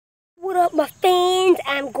up my fans.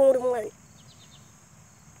 I'm going to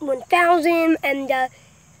 1,000 and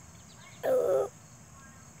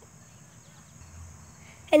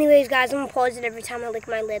anyways, guys, I'm gonna pause it every time I lick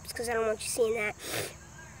my lips because I don't want you seeing that.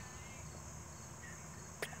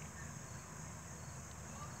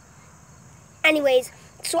 Anyways,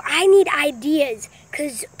 so I need ideas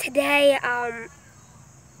because today,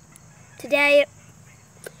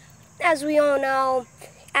 as we all know,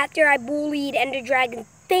 after I bullied Ender Dragon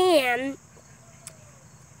Fan,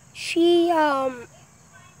 she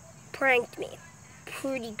pranked me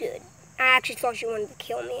pretty good. I actually thought she wanted to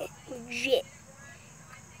kill me, legit.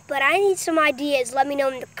 But I need some ideas. Let me know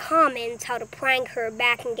in the comments how to prank her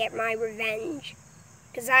back and get my revenge,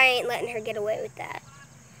 because I ain't letting her get away with that.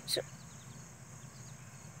 So,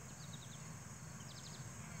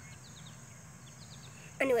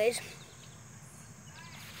 anyways,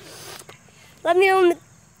 let me know in the...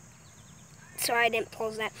 Sorry, I didn't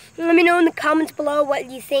pause that. Let me know in the comments below what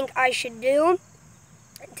you think I should do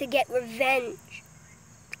to get revenge.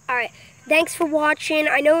 Alright, thanks for watching.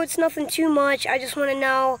 I know it's nothing too much. I just want to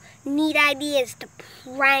know, need ideas to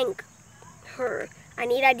prank her. I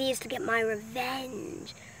need ideas to get my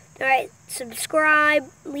revenge. Alright,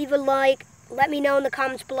 subscribe, leave a like. Let me know in the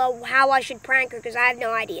comments below how I should prank her, because I have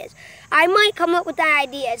no ideas. I might come up with that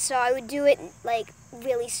idea, so I would do it, like,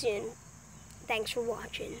 really soon. Thanks for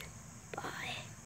watching.